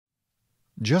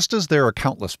Just as there are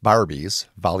countless Barbies,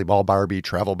 volleyball Barbie,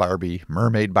 travel Barbie,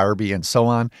 mermaid Barbie, and so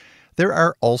on, there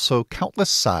are also countless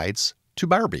sides to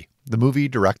Barbie, the movie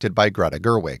directed by Greta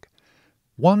Gerwig.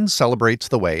 One celebrates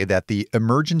the way that the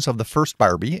emergence of the first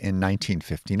Barbie in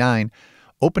 1959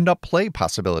 opened up play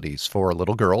possibilities for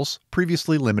little girls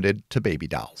previously limited to baby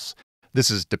dolls. This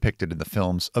is depicted in the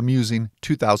film's amusing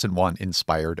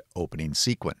 2001-inspired opening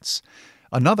sequence.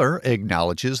 Another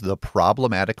acknowledges the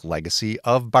problematic legacy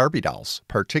of Barbie dolls,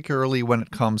 particularly when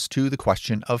it comes to the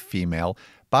question of female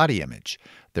body image.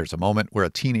 There's a moment where a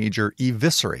teenager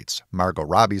eviscerates Margot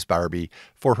Robbie's Barbie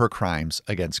for her crimes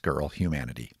against girl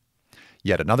humanity.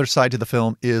 Yet another side to the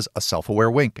film is a self-aware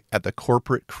wink at the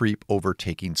corporate creep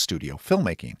overtaking studio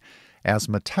filmmaking, as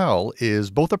Mattel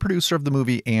is both a producer of the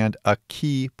movie and a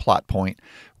key plot point,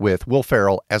 with Will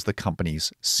Ferrell as the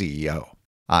company's CEO.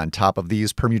 On top of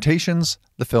these permutations,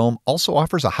 the film also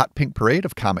offers a hot pink parade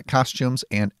of comic costumes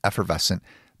and effervescent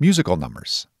musical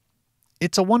numbers.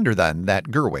 It's a wonder, then, that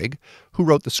Gerwig, who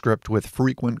wrote the script with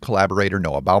frequent collaborator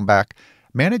Noah Baumbach,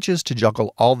 manages to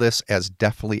juggle all this as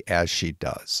deftly as she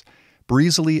does,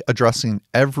 breezily addressing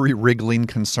every wriggling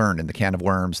concern in the can of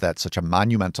worms that such a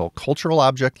monumental cultural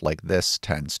object like this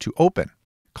tends to open.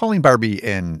 Calling Barbie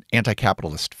an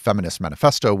anti-capitalist feminist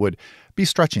manifesto would be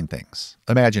stretching things.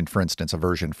 Imagine, for instance, a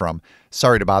version from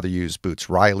Sorry to Bother You's Boots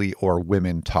Riley or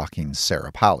Women Talking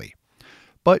Sarah Polley.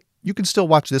 But you can still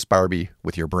watch this Barbie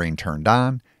with your brain turned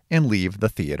on and leave the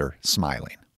theater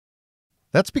smiling.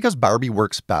 That's because Barbie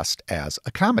works best as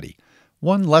a comedy,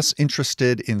 one less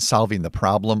interested in solving the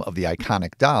problem of the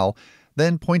iconic doll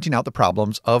than pointing out the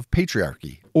problems of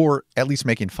patriarchy, or at least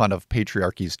making fun of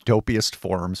patriarchy's dopiest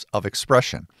forms of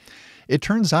expression. It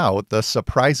turns out the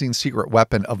surprising secret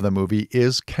weapon of the movie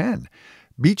is Ken.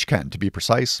 Beach Ken, to be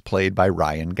precise, played by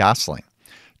Ryan Gosling.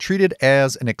 Treated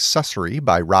as an accessory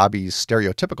by Robbie's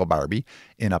stereotypical Barbie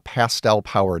in a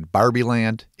pastel-powered Barbie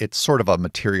land, it's sort of a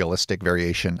materialistic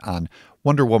variation on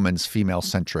Wonder Woman's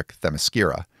female-centric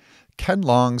Themyscira. Ken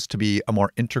longs to be a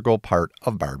more integral part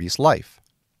of Barbie's life.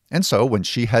 And so, when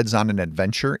she heads on an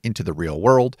adventure into the real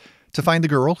world to find the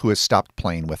girl who has stopped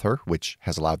playing with her, which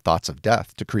has allowed thoughts of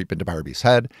death to creep into Barbie's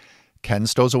head, Ken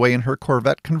stows away in her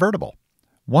Corvette convertible.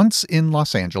 Once in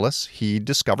Los Angeles, he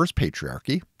discovers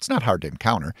patriarchy, it's not hard to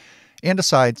encounter, and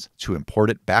decides to import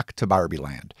it back to Barbie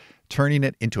Land, turning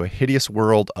it into a hideous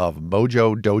world of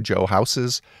Mojo Dojo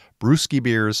houses, brewski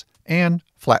beers, and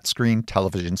flat-screen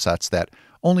television sets that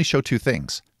only show two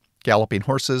things: galloping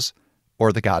horses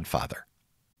or The Godfather.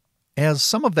 As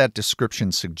some of that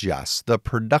description suggests, the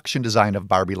production design of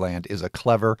Barbie Land is a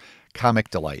clever comic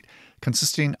delight,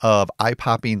 consisting of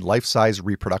eye-popping life-size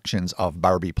reproductions of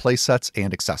Barbie playsets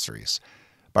and accessories.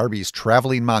 Barbie's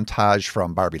traveling montage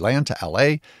from Barbie Land to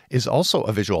LA is also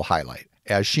a visual highlight,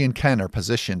 as she and Ken are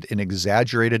positioned in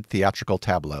exaggerated theatrical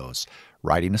tableaus,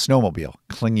 riding a snowmobile,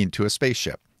 clinging to a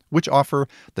spaceship, which offer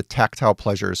the tactile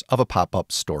pleasures of a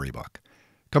pop-up storybook.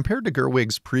 Compared to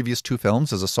Gerwig's previous two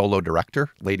films as a solo director,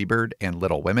 Lady Bird and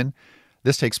Little Women,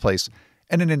 this takes place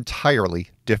in an entirely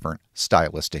different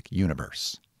stylistic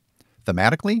universe.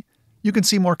 Thematically, you can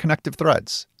see more connective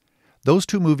threads. Those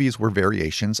two movies were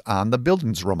variations on the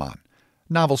Bildungsroman,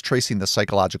 novels tracing the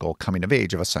psychological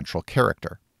coming-of-age of a central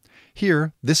character.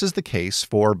 Here, this is the case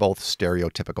for both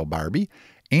stereotypical Barbie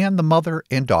and the mother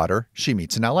and daughter she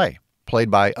meets in LA, played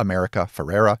by America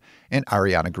Ferrera and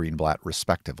Ariana Greenblatt,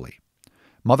 respectively.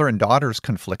 Mother and daughter's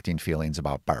conflicting feelings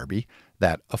about Barbie,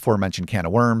 that aforementioned can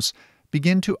of worms,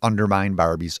 begin to undermine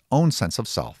Barbie's own sense of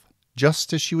self,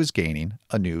 just as she was gaining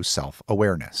a new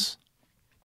self-awareness.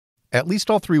 At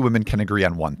least all three women can agree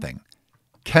on one thing: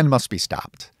 Ken must be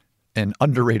stopped. An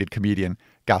underrated comedian,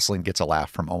 Gosling gets a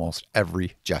laugh from almost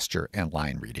every gesture and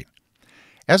line reading.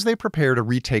 As they prepare to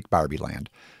retake Barbie Land,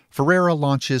 Ferrera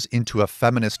launches into a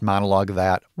feminist monologue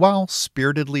that, while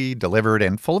spiritedly delivered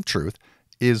and full of truth,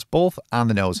 is both on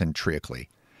the nose and treacly.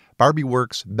 Barbie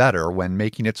works better when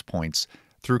making its points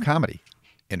through comedy.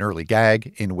 An early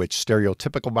gag in which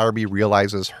stereotypical Barbie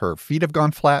realizes her feet have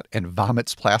gone flat and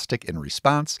vomits plastic in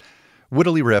response,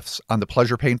 wittily riffs on the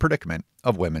pleasure-pain predicament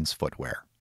of women's footwear.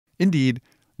 Indeed,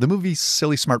 the movie's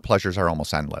silly smart pleasures are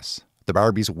almost endless. The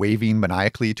Barbies waving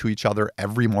maniacally to each other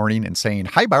every morning and saying,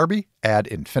 "Hi Barbie," ad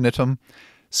infinitum.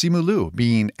 Simu Liu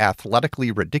being athletically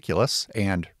ridiculous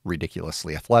and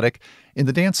ridiculously athletic in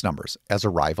the dance numbers as a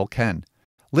rival Ken.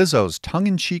 Lizzo's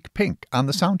tongue-in-cheek pink on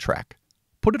the soundtrack.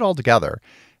 Put it all together,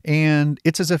 and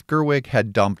it's as if Gerwig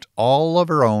had dumped all of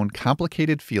her own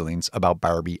complicated feelings about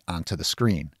Barbie onto the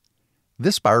screen.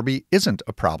 This Barbie isn't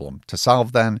a problem to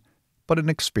solve then, but an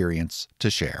experience to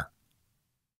share.